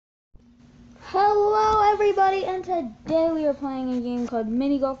Hello everybody, and today we are playing a game called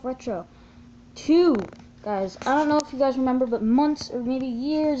Mini Golf Retro 2. Guys, I don't know if you guys remember, but months or maybe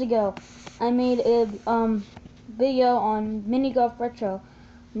years ago, I made a video on Mini Golf Retro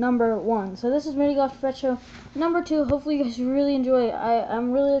number 1. So this is Mini Golf Retro number 2. Hopefully you guys really enjoy it.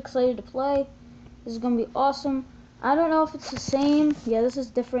 I'm really excited to play. This is going to be awesome. I don't know if it's the same. Yeah, this is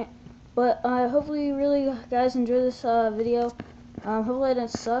different. But hopefully you really guys enjoy this video. Hopefully I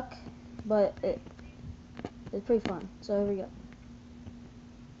didn't suck. But it's pretty fun. So here we go.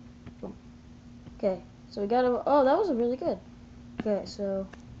 Boom. Okay, so we got to. Oh, that was really good. Okay, so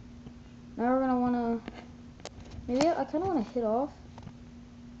now we're gonna wanna. Maybe I kind of want to hit off.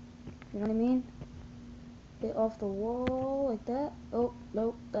 You know what I mean? Hit off the wall like that. Oh,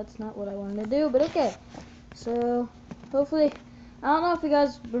 nope, that's not what I wanted to do. But okay. So hopefully, I don't know if you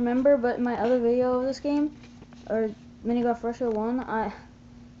guys remember, but in my other video of this game, or Mini Golf Retro 1,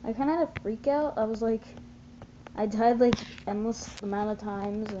 I kind of had a freak out. I was like, I died like endless amount of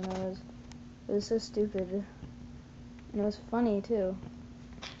times, and it was so stupid, and it was funny too.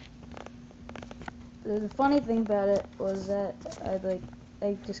 The funny thing about it was that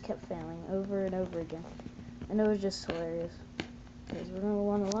I just kept failing over and over again, and it was just hilarious. Okay, so we're gonna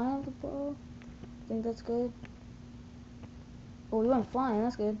want to line up the ball. I think that's good. Oh, we went flying.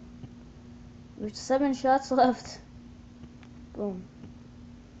 That's good. There's 7 shots left. Boom.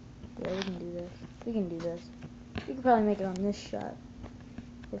 Yeah, we can do this. We can do this. We could probably make it on this shot.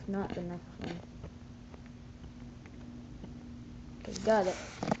 If not, the next one. Okay, got it.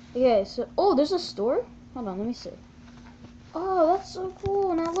 Okay, so, oh, there's a store? Hold on, let me see. Oh, that's so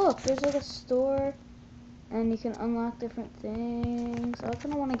cool. Now look, there's like a store, and you can unlock different things. I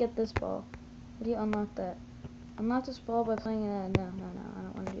kind of want to get this ball. How do you unlock that? Unlock this ball by playing it. No, I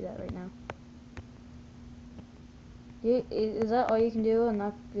don't want to do that right now. Is that all you can do?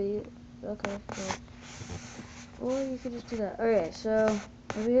 Unlock video? Okay, cool. Or you could just do that. Okay, so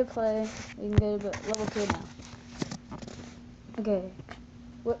if we hit play, we can go to level 2 now. Okay,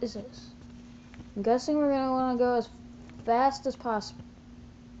 what is this? I'm guessing we're gonna want to go as fast as possible.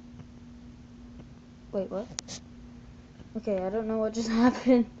 Wait, what? Okay, I don't know what just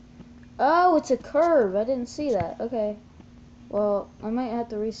happened. Oh, it's a curve. I didn't see that. Okay. Well, I might have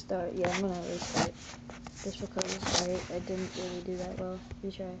to restart. Yeah, I'm gonna restart. Just because I didn't really do that well.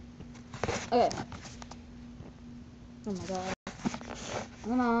 Retry. Okay. Oh my god.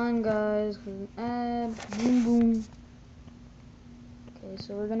 Come on, guys. Add. Boom, boom. Okay,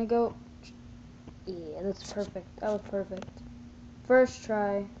 so we're gonna go. Yeah, that's perfect. That was perfect. First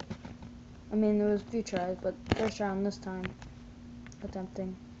try. I mean, there was a few tries, but first try on this time.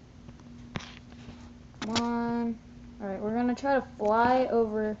 Attempting. Come on. Alright, we're gonna try to fly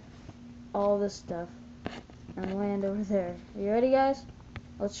over all this stuff and land over there. Are you ready, guys?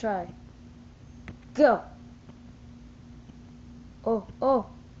 Let's try. Go! Oh, oh,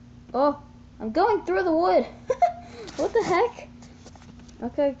 oh! I'm going through the wood! What the heck?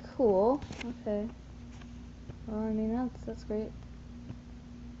 Okay, cool. Okay. Well, I mean, that's great.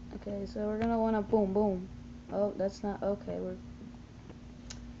 Okay, so we're gonna wanna boom, boom. Oh, that's not okay.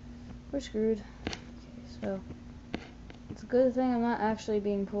 We're screwed. Okay, so it's a good thing I'm not actually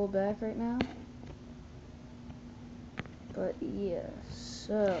being pulled back right now. But yeah,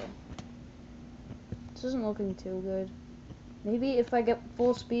 so this isn't looking too good. Maybe if I get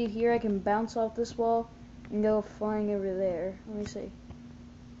full speed here, I can bounce off this wall and go flying over there. Let me see.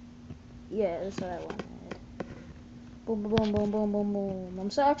 Yeah, that's what I wanted. Boom, boom, boom, boom, boom, boom, boom.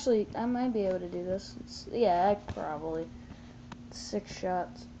 So actually, I might be able to do this. Yeah, probably. 6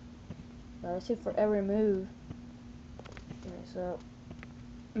 shots. That's it for every move. Okay, so.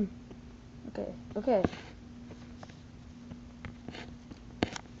 Okay.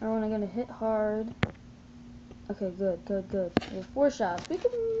 Now when I'm gonna hit hard. Okay, good. We have 4 shots. We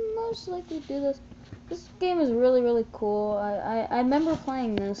can most likely do this. This game is really cool. I remember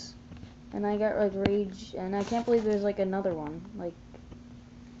playing this, and I got like rage, and I can't believe there's like another one. Like,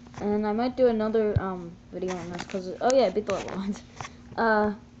 and I might do another video on this because oh yeah, I beat the level once.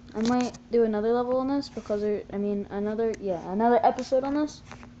 I might do another level on this because another episode on this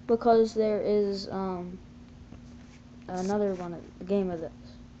because there is another one, a game of this.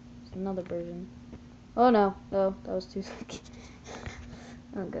 It's another version. Oh no, that was too sick.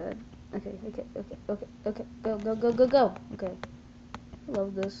 Oh god. Okay. Go. Okay. I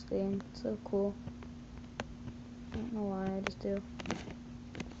love this game. It's so cool. I don't know why, I just do.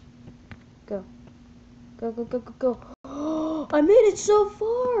 Go. Go. I made it so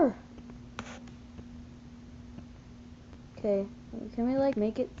far! Okay. Can we like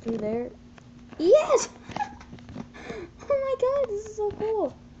make it through there? Yes! Oh my god, this is so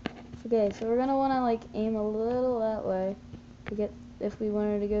cool. Okay, so we're gonna wanna like aim a little that way to get if we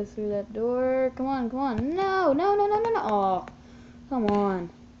wanted to go through that door. Come on, come on. No, no, no, no, no, no. Oh, come on.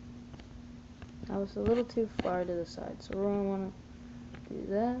 I was a little too far to the side, so we're gonna wanna do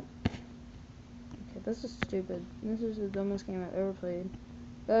that. Okay, this is stupid. This is the dumbest game I've ever played.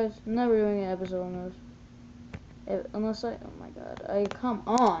 Guys, I'm never doing an episode on this. Unless I, oh my god, come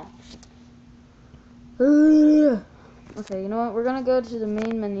on. Okay, you know what? We're gonna go to the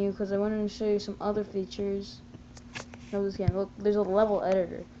main menu because I wanted to show you some other features of this game. Look, there's a level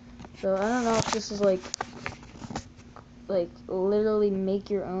editor. So I don't know if this is like literally make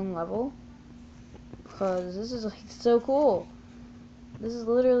your own level, because this is like so cool. This is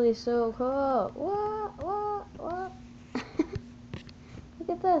literally so cool. What? Look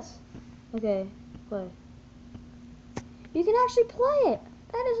at this. Okay, play. You can actually play it.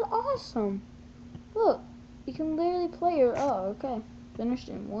 That is awesome. Look, you can literally play your. Oh, okay. Finished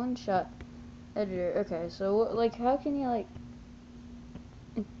in one shot. Editor. Okay, so like, how can you like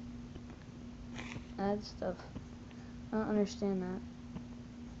add stuff? I don't understand that.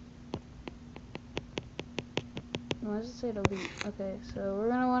 Why does it say delete? Okay, so we're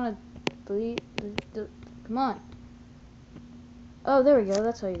gonna want to delete. Come on. Oh, there we go.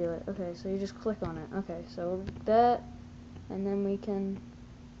 That's how you do it. Okay, so you just click on it. Okay, so that, and then we can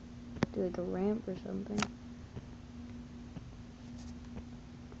do like a ramp or something.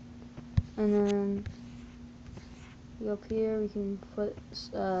 And then we go up here. We can put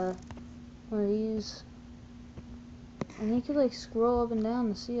one of these, and you could like scroll up and down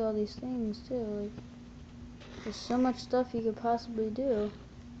to see all these things too. Like, there's so much stuff you could possibly do.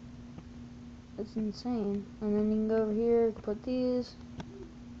 It's insane. And then you can go over here, put these,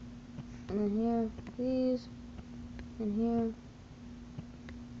 and then here, these, and here,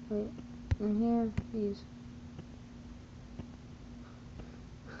 wait, and here, these.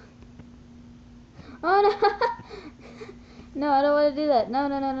 Oh no! No, I don't want to do that. No,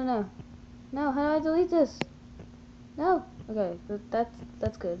 no, no, no, no. No, how do I delete this? No. Okay,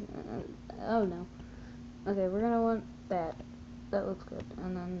 that's good. Oh no. Okay, we're gonna want that. That looks good.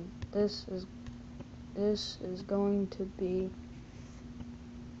 And then this is going to be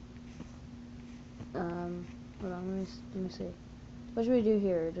hold on, let me see. What should we do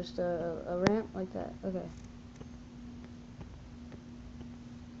here? Just a ramp like that. Okay.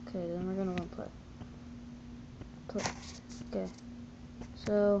 Okay, then we're gonna want play. Okay.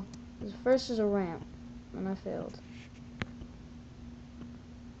 So this first is a ramp, and I failed.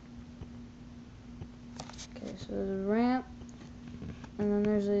 Okay, so there's a ramp, and then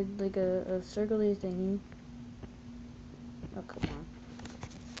there's a circly thingy. Oh, come on.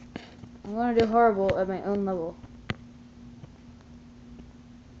 I'm gonna do horrible at my own level.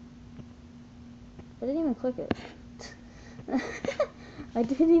 I didn't even click it. I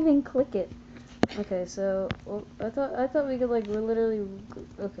didn't even click it. Okay, so well, I thought we could like literally.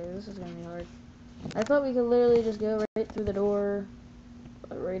 Okay, this is gonna be hard. I thought we could literally just go right through the door,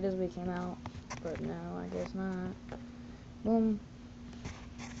 right as we came out, but no, I guess not. Boom.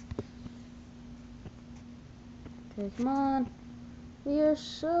 Okay, come on. We are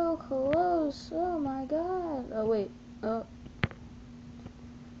so close. Oh my god. Oh wait. Oh.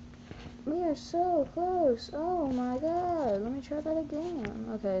 We are so close. Oh my god. Let me try that again.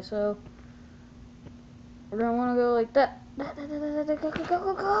 Okay, so we're gonna want to go like that.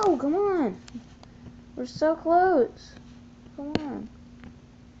 Go. Come on. We're so close. Come on.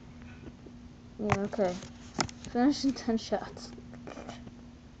 Yeah, okay. Finish in 10 shots.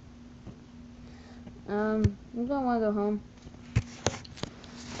 We don't want to go home.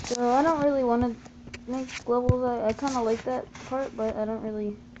 So I don't really want to make levels. I kind of like that part, but I don't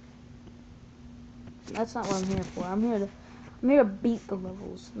really. That's not what I'm here for. I'm here to beat the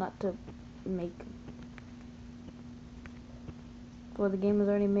levels, not to make them. Well, the game is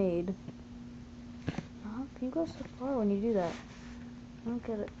already made. How can you go so far when you do that? I don't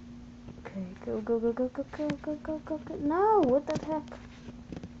get it. Okay, go. No, what the heck?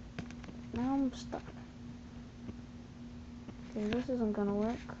 Now I'm stuck. Okay, this isn't gonna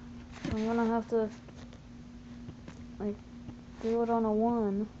work. I'm gonna have to, like, do it on a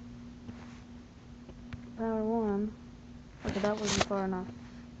 1. Power 1. Okay, that wasn't far enough.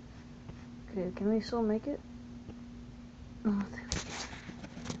 Okay, can we still make it?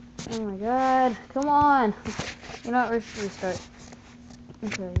 Oh my god, come on! You know what, let's restart.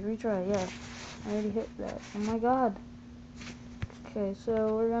 Okay, retry, yeah. I already hit that. Oh my god. Okay,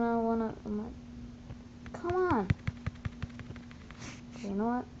 so we're gonna wanna, come on! Okay, you know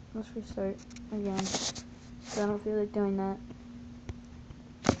what? Let's restart again. I don't feel like doing that.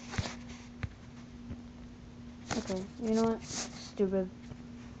 Okay, you know what? Stupid.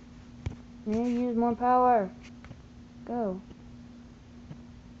 You need to use more power. Go.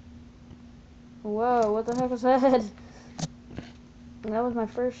 Whoa, what the heck was that? That was my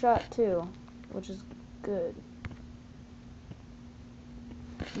first shot too, which is good.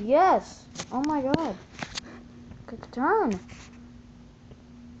 Yes! Oh my god. Good turn.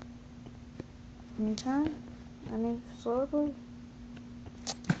 Can you turn? Any slower, please?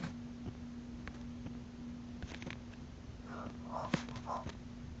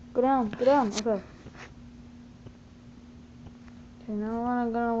 Go down, okay. Okay, now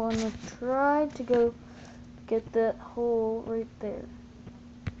I'm gonna wanna try to go get that hole right there.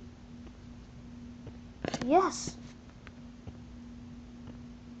 Yes!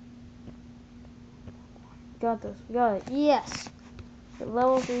 Got this, we got it, yes! Okay,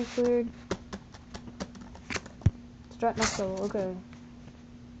 level 3 cleared. Start next level, okay.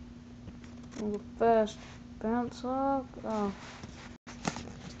 Go fast. Bounce off. Oh.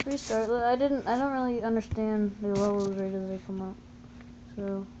 Restart. I don't really understand the levels right as they come up.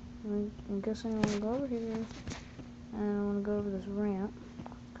 So, I'm guessing I'm gonna go over here. And I want to go over this ramp.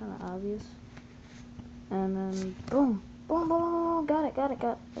 Kind of obvious. And then, boom. Boom, boom, boom. Got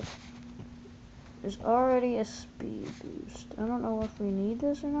it. There's already a speed boost. I don't know if we need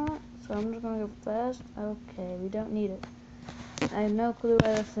this or not. So I'm just gonna go fast. Okay, we don't need it. I have no clue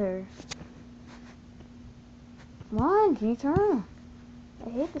why that's there. Come on, can you turn? I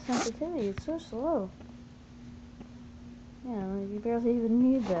hate the sensitivity, it's so slow. Yeah, you barely even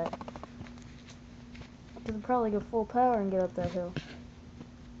need that. You could probably go full power and get up that hill.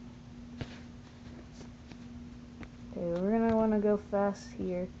 Okay, we're gonna wanna go fast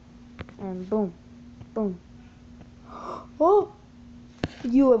here. And boom. Boom. Oh!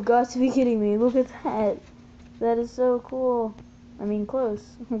 You have got to be kidding me, look at that. That is so cool. I mean, close.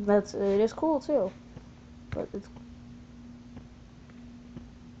 It is cool too. But it's...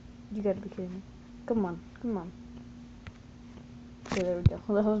 You gotta be kidding me. Come on. Okay, there we go.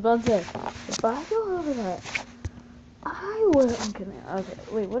 Well, I was about to say, if I go over that, I would... I'm kidding. Okay,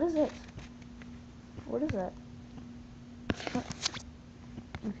 wait, what is this? What is that? What?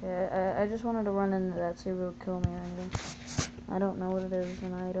 Okay, I just wanted to run into that, see if it would kill me or anything. I don't know what it is,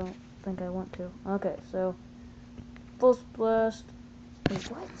 and I don't think I want to. Okay, so, full blast.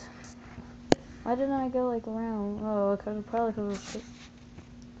 Wait, what? Why didn't I go, like, around? Oh, probably because it was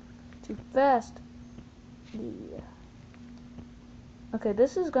too fast. Yeah. Okay,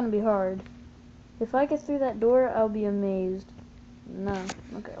 this is gonna be hard. If I get through that door, I'll be amazed. No.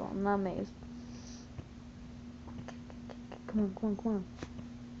 Okay, well, I'm not amazed. Come on.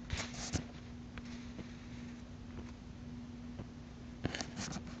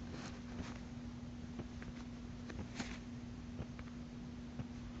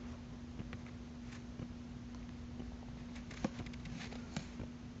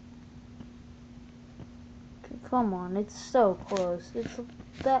 Okay, come on, it's so close. It's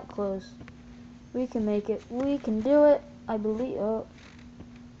that close. We can make it. We can do it. I believe. Oh.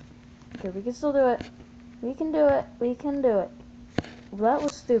 Okay, we can still do it. We can do it. Well, that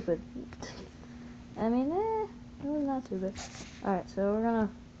was stupid. I mean, it was not too bad. Alright, so we're gonna...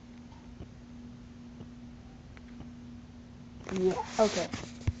 Yeah, okay.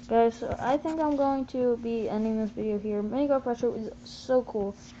 Guys, so I think I'm going to be ending this video here. Mini Golf Retro is so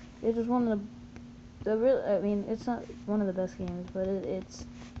cool. It is one of the real... I mean, it's not one of the best games, but it's...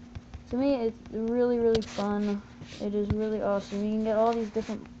 To me, it's really, really fun. It is really awesome. You can get all these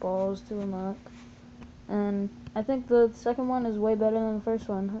different balls to unlock. And I think the second one is way better than the first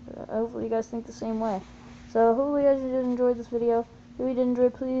one. Hopefully you guys think the same way. So hopefully you guys did enjoy this video. If you did enjoy,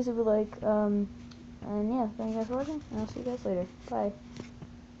 please leave a like. And yeah, thank you guys for watching, and I'll see you guys later. Bye.